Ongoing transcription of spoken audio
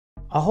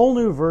A whole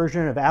new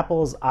version of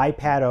Apple's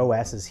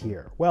iPadOS is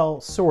here. Well,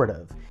 sort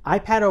of.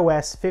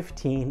 iPadOS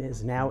 15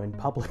 is now in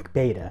public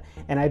beta,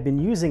 and I've been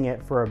using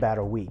it for about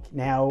a week.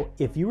 Now,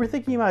 if you were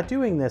thinking about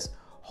doing this,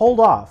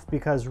 hold off,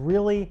 because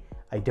really,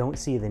 I don't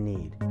see the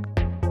need.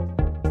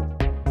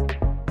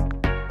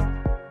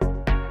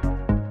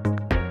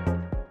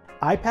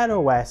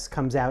 iPadOS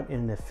comes out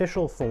in an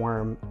official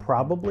form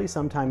probably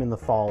sometime in the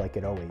fall like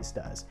it always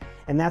does.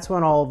 And that's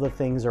when all of the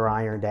things are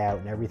ironed out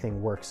and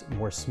everything works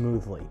more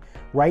smoothly.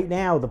 Right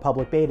now, the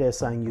public beta is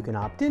something you can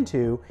opt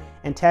into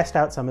and test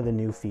out some of the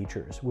new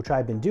features, which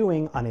I've been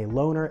doing on a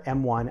loaner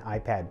M1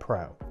 iPad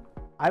Pro.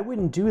 I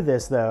wouldn't do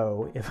this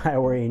though if I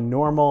were a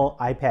normal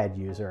iPad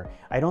user.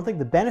 I don't think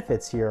the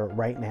benefits here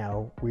right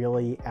now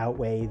really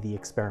outweigh the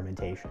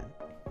experimentation.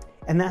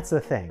 And that's the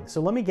thing. So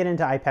let me get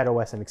into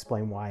iPadOS and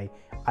explain why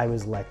I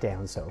was let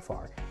down so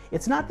far.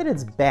 It's not that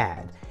it's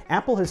bad.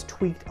 Apple has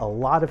tweaked a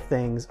lot of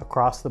things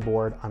across the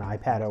board on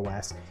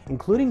iPadOS,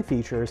 including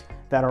features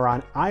that are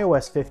on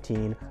iOS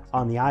 15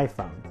 on the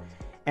iPhone.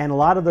 And a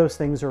lot of those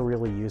things are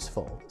really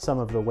useful. Some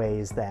of the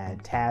ways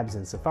that tabs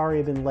in Safari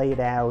have been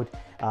laid out,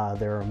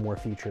 there are more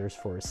features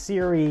for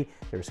Siri,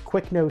 there's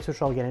Quick Notes,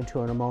 which I'll get into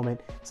in a moment,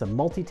 some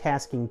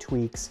multitasking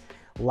tweaks,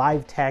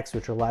 live text,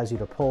 which allows you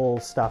to pull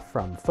stuff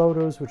from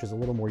photos, which is a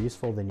little more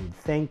useful than you'd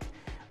think,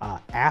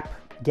 app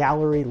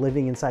gallery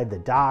living inside the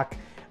dock,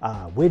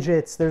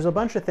 widgets. There's a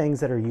bunch of things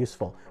that are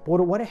useful.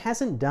 But what it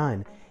hasn't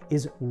done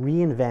is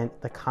reinvent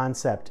the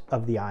concept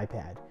of the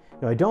iPad.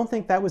 Now, I don't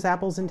think that was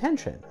Apple's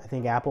intention. I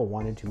think Apple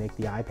wanted to make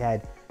the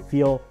iPad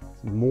feel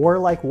more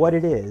like what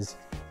it is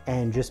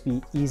and just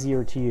be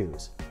easier to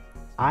use.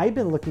 I've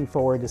been looking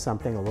forward to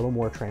something a little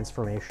more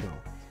transformational.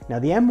 Now,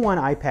 the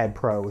M1 iPad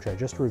Pro, which I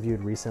just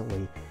reviewed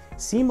recently,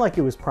 seemed like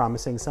it was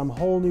promising some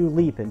whole new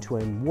leap into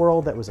a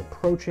world that was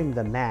approaching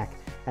the Mac,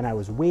 and I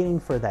was waiting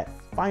for that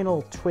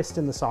final twist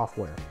in the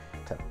software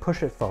to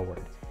push it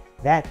forward.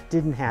 That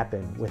didn't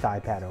happen with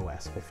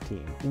iPadOS 15.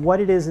 What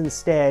it is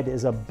instead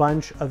is a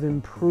bunch of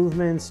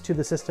improvements to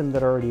the system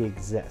that already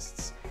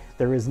exists.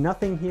 There is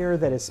nothing here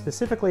that is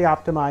specifically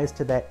optimized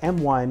to that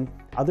M1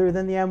 other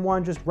than the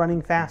M1 just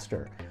running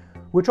faster.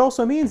 Which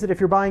also means that if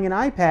you're buying an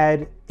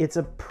iPad, it's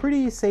a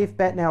pretty safe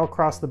bet now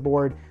across the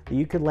board that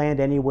you could land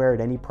anywhere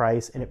at any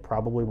price and it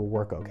probably will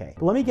work okay.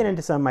 But let me get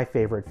into some of my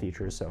favorite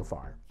features so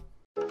far.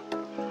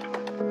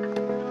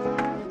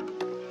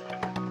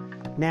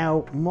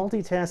 Now,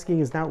 multitasking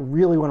is not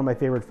really one of my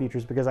favorite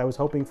features because I was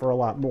hoping for a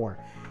lot more.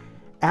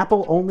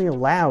 Apple only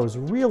allows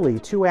really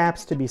 2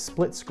 apps to be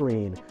split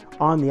screen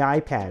on the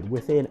iPad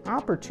with an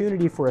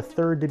opportunity for a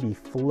third to be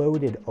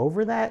floated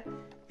over that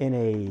in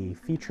a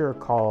feature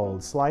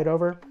called Slide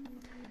Over.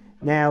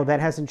 Now, that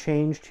hasn't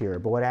changed here,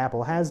 but what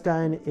Apple has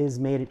done is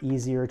made it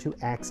easier to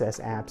access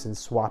apps and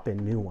swap in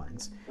new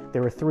ones.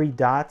 There are 3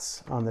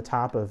 dots on the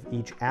top of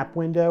each app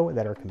window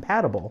that are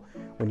compatible.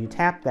 When you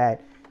tap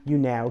that, you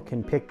now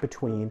can pick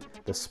between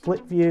the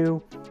split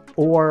view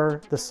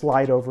or the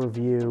slide over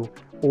view,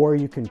 or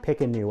you can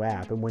pick a new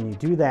app. And when you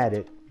do that,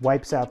 it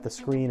wipes out the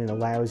screen and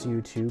allows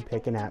you to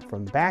pick an app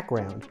from the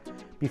background.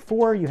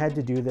 Before, you had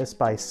to do this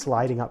by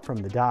sliding up from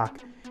the dock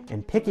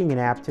and picking an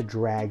app to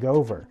drag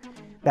over.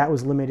 That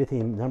was limited to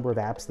the number of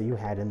apps that you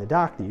had in the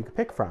dock that you could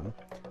pick from.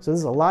 So this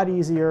is a lot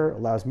easier,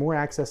 allows more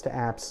access to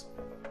apps,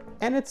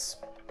 and it's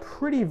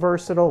pretty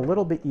versatile, a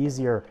little bit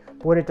easier.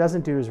 But what it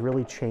doesn't do is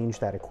really change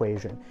that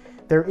equation.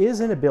 There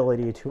is an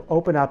ability to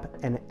open up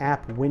an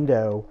app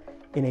window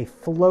in a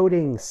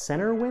floating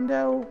center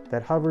window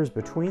that hovers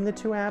between the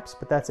 2 apps,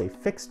 but that's a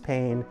fixed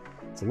pane.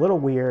 It's a little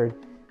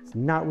weird. It's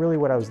not really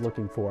what I was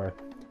looking for.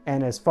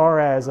 And as far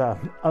as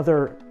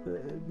other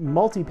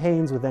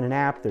multi-panes within an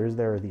app,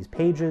 there are these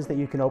pages that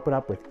you can open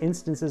up with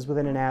instances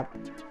within an app.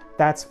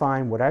 That's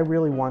fine. What I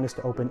really want is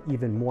to open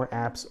even more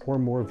apps or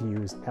more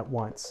views at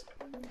once.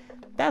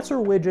 That's where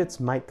widgets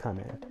might come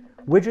in.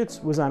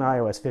 Widgets was on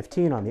iOS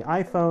 15 on the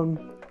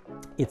iPhone.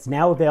 It's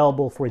now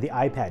available for the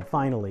iPad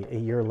finally, a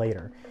year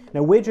later.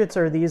 Now, widgets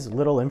are these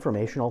little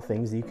informational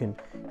things that you can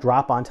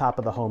drop on top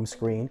of the home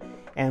screen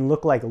and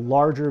look like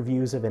larger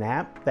views of an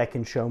app that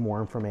can show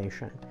more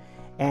information.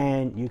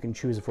 And you can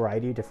choose a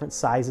variety of different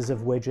sizes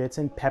of widgets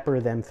and pepper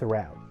them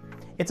throughout.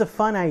 It's a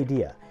fun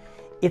idea.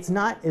 It's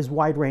not as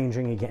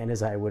wide-ranging again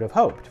as I would have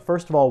hoped.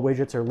 First of all,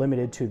 widgets are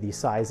limited to the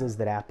sizes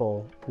that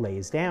Apple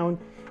lays down,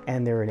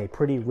 and they're in a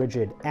pretty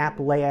rigid app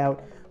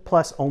layout,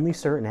 plus only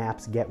certain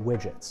apps get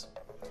widgets.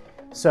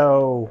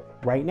 So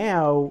right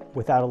now,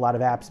 without a lot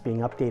of apps being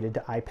updated to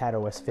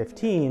iPadOS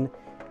 15,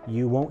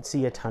 you won't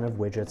see a ton of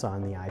widgets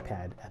on the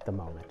iPad at the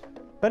moment.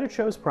 But it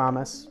shows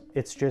promise.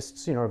 It's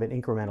just, an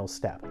incremental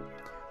step.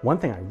 One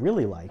thing I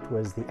really liked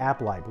was the app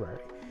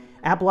library.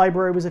 App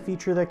library was a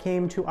feature that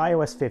came to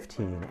iOS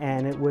 15,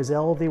 and it was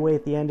all the way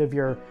at the end of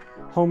your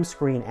home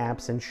screen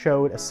apps and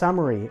showed a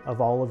summary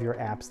of all of your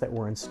apps that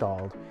were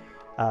installed,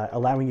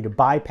 allowing you to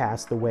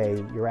bypass the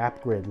way your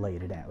app grid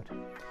laid it out.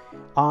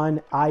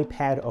 On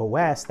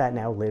iPadOS, that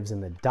now lives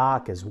in the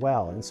dock as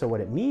well. And so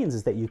what it means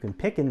is that you can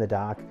pick in the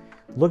dock,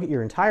 look at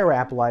your entire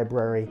app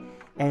library,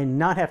 and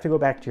not have to go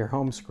back to your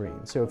home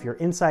screen. So if you're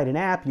inside an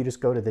app, you just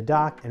go to the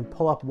dock and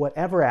pull up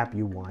whatever app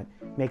you want.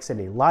 Makes it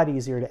a lot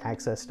easier to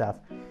access stuff.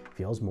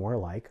 Feels more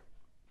like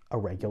a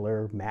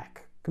regular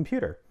Mac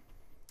computer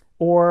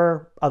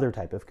or other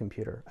type of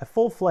computer, a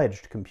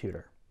full-fledged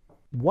computer.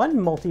 One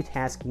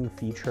multitasking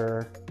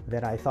feature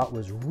that I thought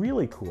was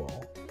really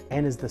cool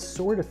and is the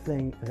sort of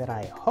thing that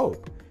I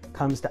hope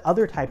comes to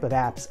other type of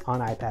apps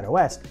on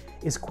iPadOS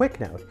is Quick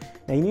Note.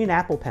 Now you need an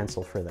Apple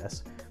Pencil for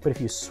this, but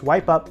if you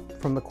swipe up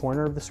from the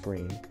corner of the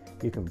screen,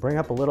 you can bring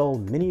up a little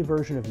mini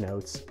version of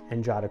Notes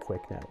and jot a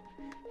quick note.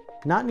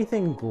 Not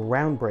anything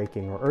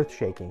groundbreaking or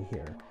earth-shaking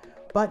here,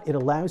 but it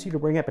allows you to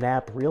bring up an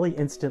app really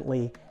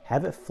instantly,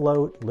 have it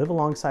float, live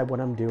alongside what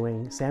I'm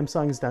doing.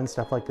 Samsung's done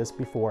stuff like this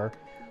before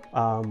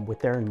with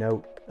their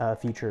Note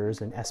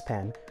features and S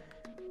Pen.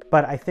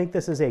 But I think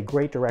this is a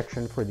great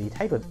direction for the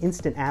type of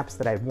instant apps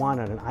that I want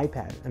on an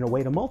iPad and a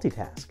way to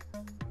multitask.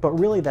 But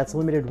really that's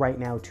limited right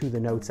now to the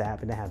Notes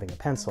app and to having a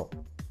pencil.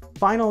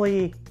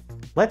 Finally,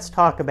 let's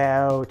talk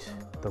about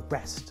the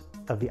rest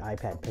of the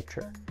iPad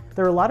picture.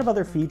 There are a lot of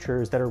other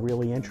features that are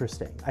really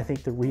interesting. I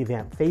think the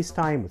revamped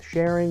FaceTime with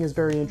sharing is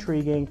very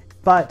intriguing,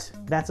 but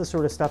that's the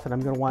sort of stuff that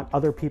I'm going to want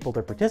other people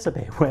to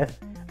participate with.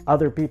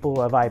 Other people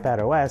who have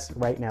iPadOS,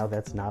 right now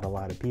that's not a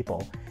lot of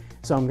people.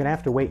 So I'm going to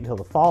have to wait until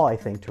the fall, I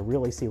think, to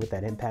really see what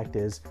that impact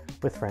is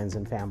with friends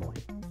and family.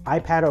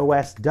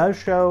 iPadOS does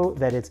show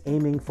that it's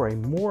aiming for a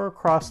more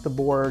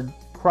across-the-board,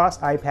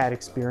 cross-iPad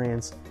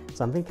experience,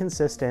 something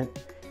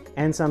consistent,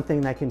 and something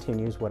that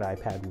continues what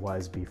iPad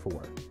was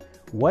before.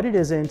 What it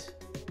isn't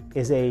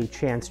is a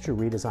chance to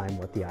redesign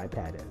what the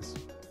iPad is.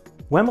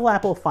 When will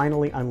Apple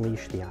finally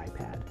unleash the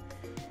iPad?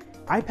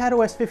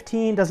 iPadOS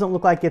 15 doesn't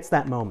look like it's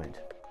that moment.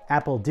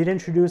 Apple did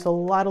introduce a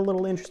lot of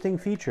little interesting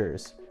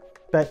features,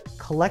 but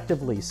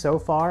collectively so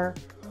far,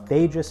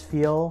 they just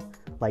feel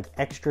like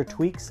extra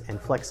tweaks and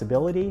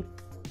flexibility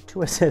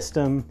to a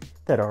system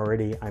that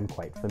already I'm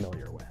quite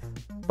familiar with.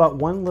 But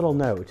one little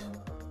note,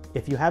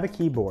 if you have a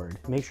keyboard,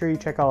 make sure you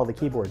check out all the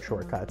keyboard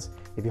shortcuts.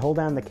 If you hold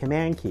down the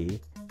Command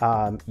key,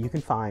 you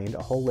can find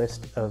a whole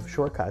list of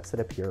shortcuts that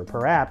appear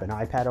per app, and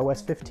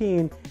iPadOS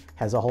 15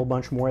 has a whole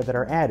bunch more that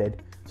are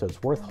added, so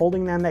it's worth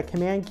holding down that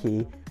Command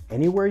key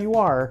anywhere you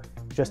are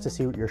just to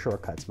see what your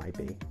shortcuts might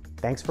be.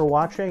 Thanks for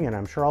watching, and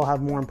I'm sure I'll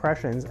have more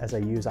impressions as I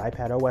use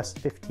iPadOS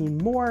 15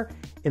 more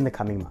in the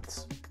coming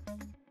months.